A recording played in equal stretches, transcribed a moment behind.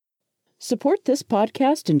Support this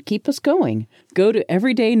podcast and keep us going. Go to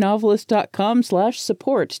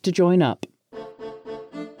everydaynovelist.com/support to join up.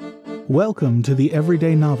 Welcome to The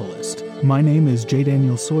Everyday Novelist. My name is J.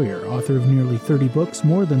 Daniel Sawyer, author of nearly 30 books,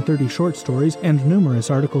 more than 30 short stories, and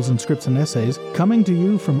numerous articles and scripts and essays, coming to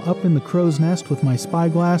you from up in the crow's nest with my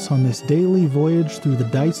spyglass on this daily voyage through the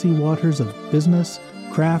dicey waters of business,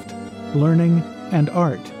 craft, learning, and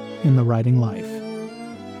art in the writing life.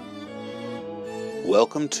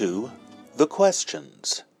 Welcome to The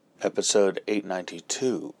Questions, episode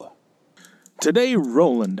 892. Today,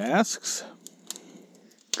 Roland asks,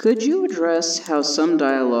 could you address how some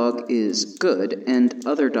dialogue is good and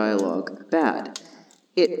other dialogue bad?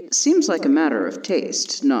 It seems like a matter of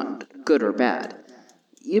taste, not good or bad.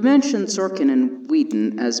 You mentioned Sorkin and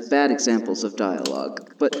Whedon as bad examples of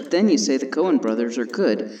dialogue, but then you say the Coen brothers are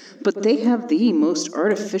good, but they have the most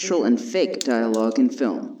artificial and fake dialogue in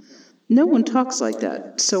film. No one talks like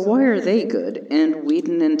that, so why are they good and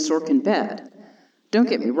Whedon and Sorkin bad? Don't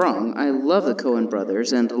get me wrong, I love the Coen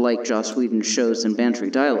brothers and like Joss Whedon's shows and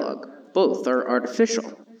bantery dialogue. Both are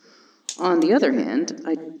artificial. On the other hand,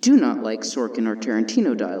 I do not like Sorkin or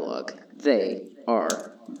Tarantino dialogue. They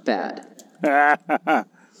are bad.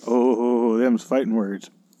 Oh, them's fighting words.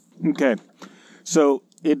 Okay, so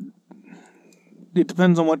it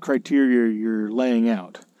depends on what criteria you're laying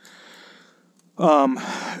out.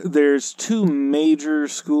 There's two major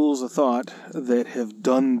schools of thought that have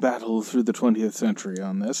done battle through the 20th century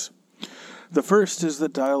on this. The first is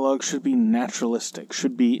that dialogue should be naturalistic,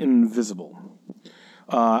 should be invisible.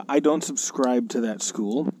 I don't subscribe to that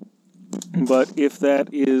school, but if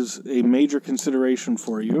that is a major consideration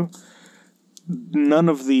for you, none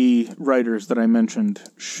of the writers that I mentioned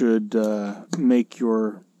should make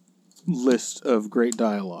your list of great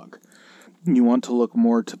dialogue. You want to look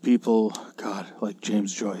more to people, like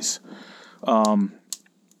James Joyce.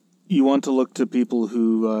 You want to look to people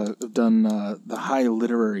who have done the high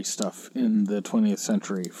literary stuff in the 20th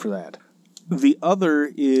century for that. The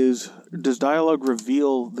other is, does dialogue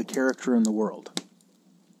reveal the character in the world?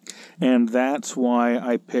 And that's why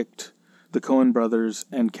I picked the Coen brothers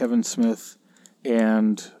and Kevin Smith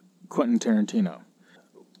and Quentin Tarantino.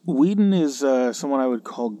 Whedon is someone I would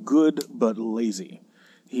call good but lazy.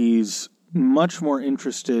 He's much more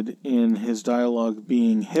interested in his dialogue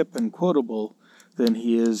being hip and quotable than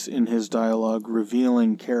he is in his dialogue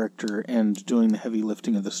revealing character and doing the heavy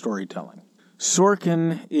lifting of the storytelling.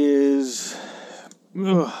 Sorkin is...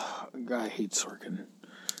 I hate Sorkin.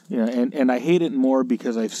 Yeah, and I hate it more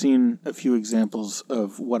because I've seen a few examples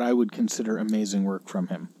of what I would consider amazing work from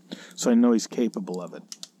him. So I know he's capable of it.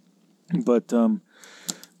 But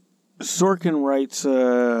Sorkin writes...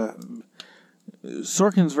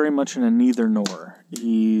 Sorkin's very much in a neither nor.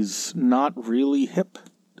 He's not really hip,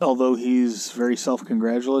 although he's very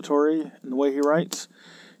self-congratulatory in the way he writes.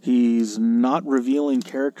 He's not revealing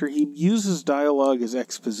character. He uses dialogue as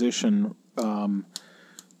exposition,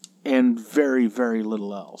 and very, very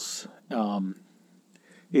little else.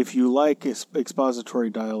 If you like expository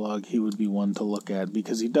dialogue, he would be one to look at,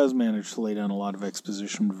 because he does manage to lay down a lot of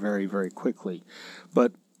exposition very, very quickly.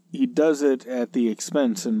 But he does it at the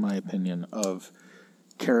expense, in my opinion, of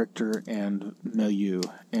character and milieu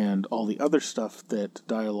and all the other stuff that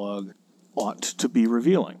dialogue ought to be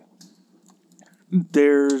revealing.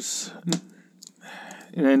 There's,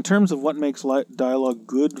 in terms of what makes dialogue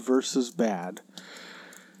good versus bad,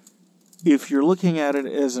 if you're looking at it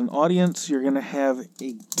as an audience, you're going to have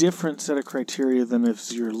a different set of criteria than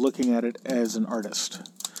if you're looking at it as an artist.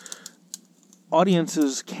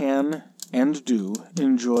 Audiences can and do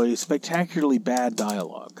enjoy spectacularly bad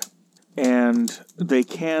dialogue. And they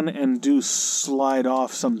can and do slide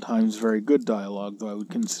off sometimes very good dialogue, though I would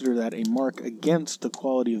consider that a mark against the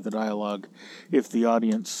quality of the dialogue if the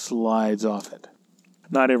audience slides off it.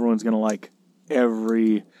 Not everyone's going to like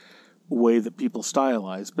every way that people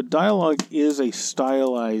stylize, but dialogue is a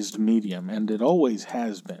stylized medium, and it always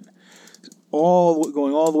has been.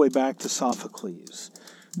 Going all the way back to Sophocles.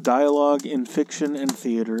 Dialogue in fiction and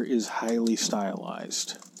theater is highly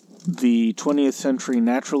stylized. The 20th century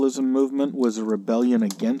naturalism movement was a rebellion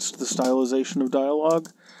against the stylization of dialogue,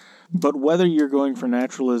 but whether you're going for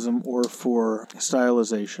naturalism or for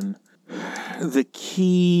stylization, the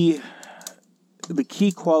key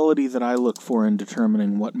quality that I look for in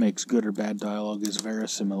determining what makes good or bad dialogue is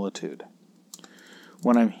verisimilitude.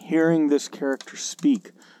 When I'm hearing this character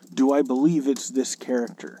speak, do I believe it's this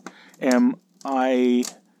character? Am I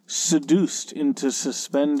seduced into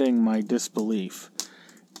suspending my disbelief,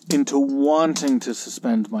 into wanting to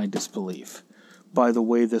suspend my disbelief by the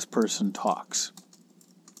way this person talks?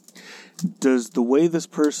 Does the way this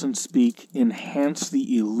person speak enhance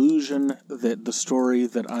the illusion that the story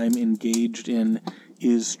that I'm engaged in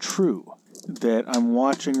is true? That I'm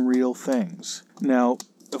watching real things? Now,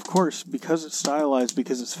 of course, because it's stylized,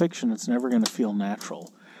 because it's fiction, it's never going to feel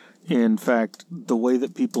natural. In fact, the way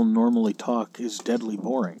that people normally talk is deadly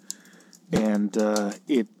boring. And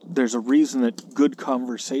there's a reason that good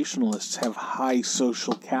conversationalists have high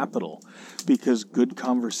social capital, because good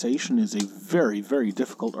conversation is a very, very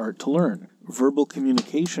difficult art to learn. Verbal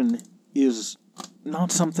communication is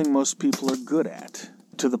not something most people are good at,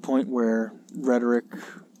 to the point where rhetoric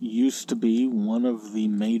used to be one of the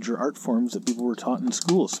major art forms that people were taught in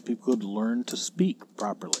schools, so people could learn to speak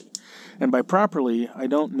properly. And by properly, I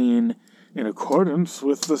don't mean in accordance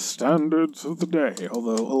with the standards of the day,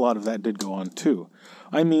 although a lot of that did go on too.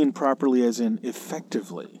 I mean properly as in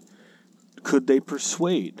effectively. Could they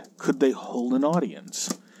persuade? Could they hold an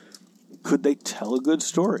audience? Could they tell a good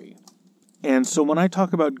story? And so when I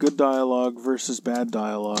talk about good dialogue versus bad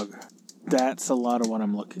dialogue, that's a lot of what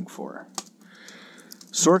I'm looking for.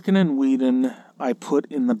 Sorkin and Whedon I put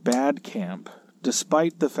in the bad camp,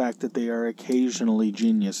 despite the fact that they are occasionally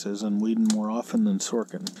geniuses, and Whedon more often than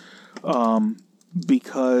Sorkin.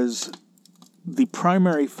 Because the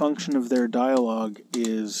primary function of their dialogue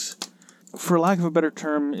is, for lack of a better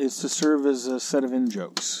term, is to serve as a set of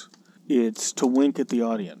in-jokes. It's to wink at the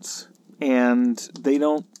audience. And they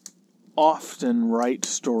don't often write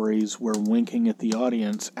stories where winking at the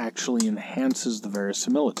audience actually enhances the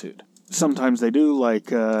verisimilitude. Sometimes they do, like,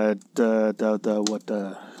 Buffy?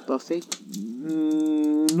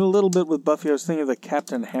 A little bit with Buffy. I was thinking of the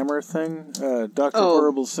Captain Hammer thing, Dr.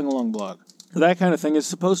 Horrible's sing-along blog. That kind of thing is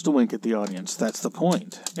supposed to wink at the audience. That's the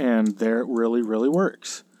point. And there it really, really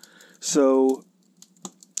works. So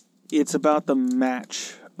it's about the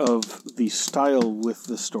match of the style with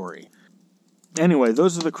the story. Anyway,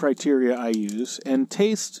 those are the criteria I use. And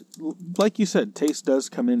taste, like you said, taste does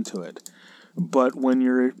come into it. But when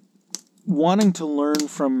you're wanting to learn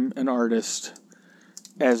from an artist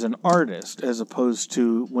as opposed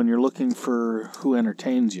to when you're looking for who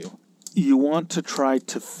entertains you, you want to try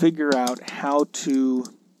to figure out how to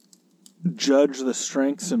judge the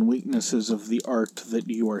strengths and weaknesses of the art that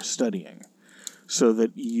you are studying, so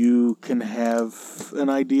that you can have an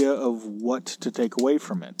idea of what to take away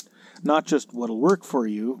from it. Not just what'll work for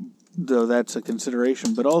you, though that's a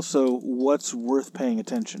consideration, but also what's worth paying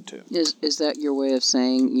attention to. Is that your way of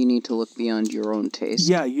saying you need to look beyond your own taste?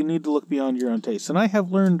 Yeah, you need to look beyond your own taste. And I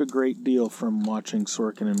have learned a great deal from watching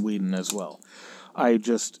Sorkin and Whedon as well. I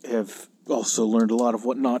just have also learned a lot of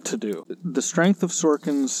what not to do. The strength of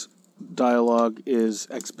Sorkin's dialogue is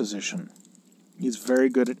exposition. He's very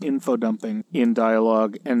good at info-dumping in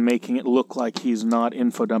dialogue and making it look like he's not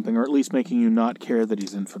info-dumping, or at least making you not care that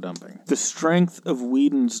he's info-dumping. The strength of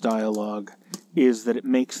Whedon's dialogue is that it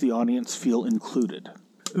makes the audience feel included.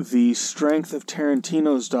 The strength of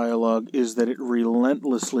Tarantino's dialogue is that it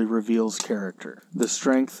relentlessly reveals character. The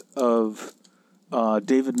strength of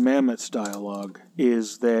David Mamet's dialogue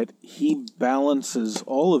is that he balances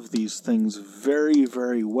all of these things very,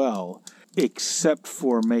 very well, except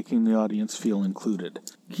for making the audience feel included.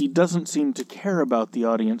 He doesn't seem to care about the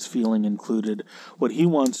audience feeling included. What he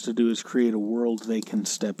wants to do is create a world they can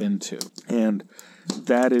step into. And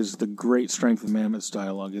that is the great strength of Mamet's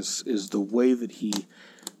dialogue, is the way that he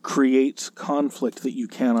creates conflict that you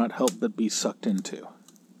cannot help but be sucked into.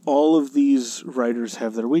 All of these writers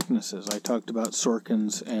have their weaknesses. I talked about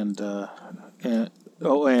Sorkin's and the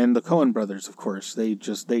Coen brothers, of course. They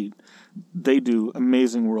do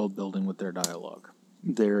amazing world building with their dialogue.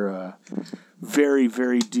 They're very,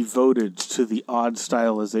 very devoted to the odd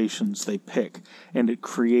stylizations they pick, and it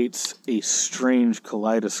creates a strange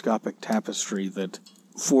kaleidoscopic tapestry that,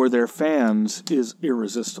 for their fans, is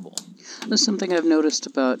irresistible. There's something I've noticed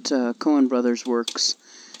about Coen brothers' works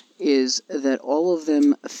is that all of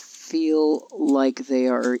them feel like they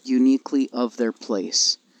are uniquely of their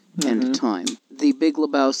place and time. The Big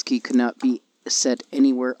Lebowski could not be set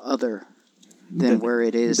anywhere other than where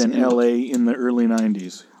it is. Than L.A. in the early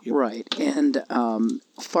 90s. Yep. Right. And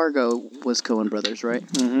Fargo was Coen brothers, right?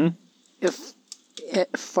 Mm-hmm. If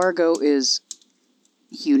Fargo is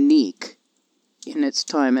unique in its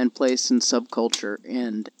time and place and subculture,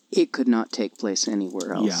 and it could not take place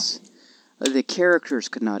anywhere else. Yeah. The characters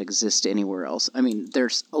could not exist anywhere else. I mean,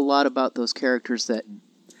 there's a lot about those characters that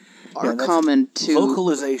are common to...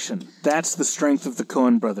 Vocalization. That's the strength of the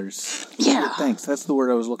Coen brothers. Yeah. Thanks. That's the word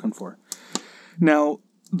I was looking for. Now,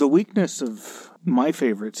 the weakness of my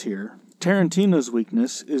favorites here, Tarantino's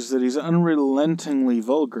weakness, is that he's unrelentingly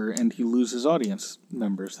vulgar and he loses audience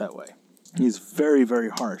members that way. He's very, very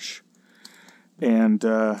harsh. And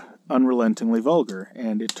unrelentingly vulgar,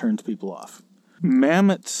 and it turns people off.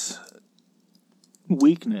 Mamet's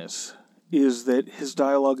weakness is that his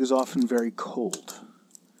dialogue is often very cold.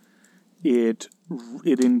 It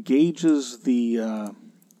engages the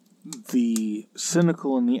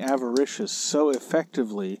cynical and the avaricious so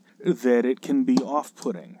effectively that it can be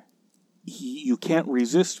off-putting. You can't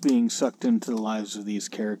resist being sucked into the lives of these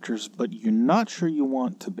characters, but you're not sure you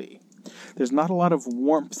want to be. There's not a lot of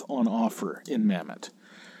warmth on offer in Mamet,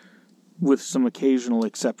 with some occasional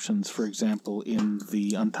exceptions. For example, in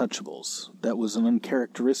The Untouchables, that was an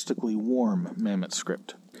uncharacteristically warm Mamet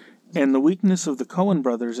script. And the weakness of the Coen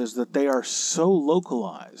brothers is that they are so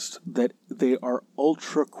localized that they are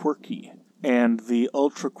ultra quirky. And the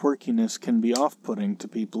ultra quirkiness can be off-putting to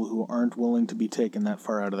people who aren't willing to be taken that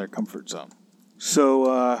far out of their comfort zone.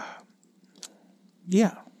 So,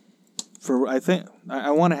 yeah. I think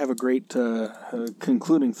I want to have a great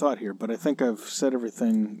concluding thought here, but I think I've said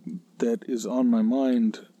everything that is on my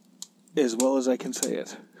mind as well as I can say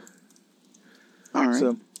it. All right.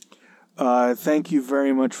 So, thank you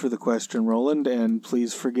very much for the question, Roland, and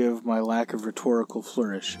please forgive my lack of rhetorical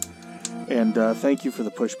flourish. And thank you for the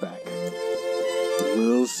pushback.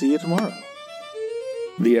 We'll see you tomorrow.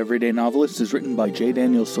 The Everyday Novelist is written by J.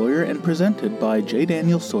 Daniel Sawyer and presented by J.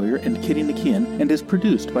 Daniel Sawyer and Kitty McKeon and is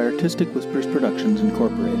produced by Artistic Whispers Productions,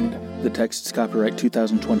 Incorporated. The text is copyright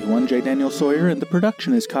 2021 J. Daniel Sawyer, and the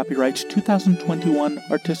production is copyright 2021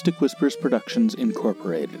 Artistic Whispers Productions,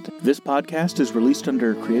 Incorporated. This podcast is released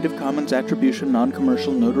under a Creative Commons Attribution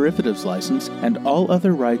Non-Commercial No Derivatives license, and all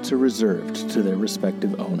other rights are reserved to their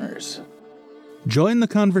respective owners. Join the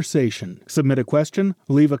conversation. Submit a question,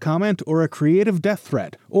 leave a comment, or a creative death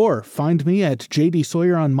threat. Or find me at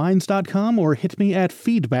jdsawyeronminds.com or hit me at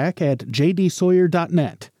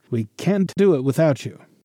feedback@jdsawyer.net. We can't do it without you.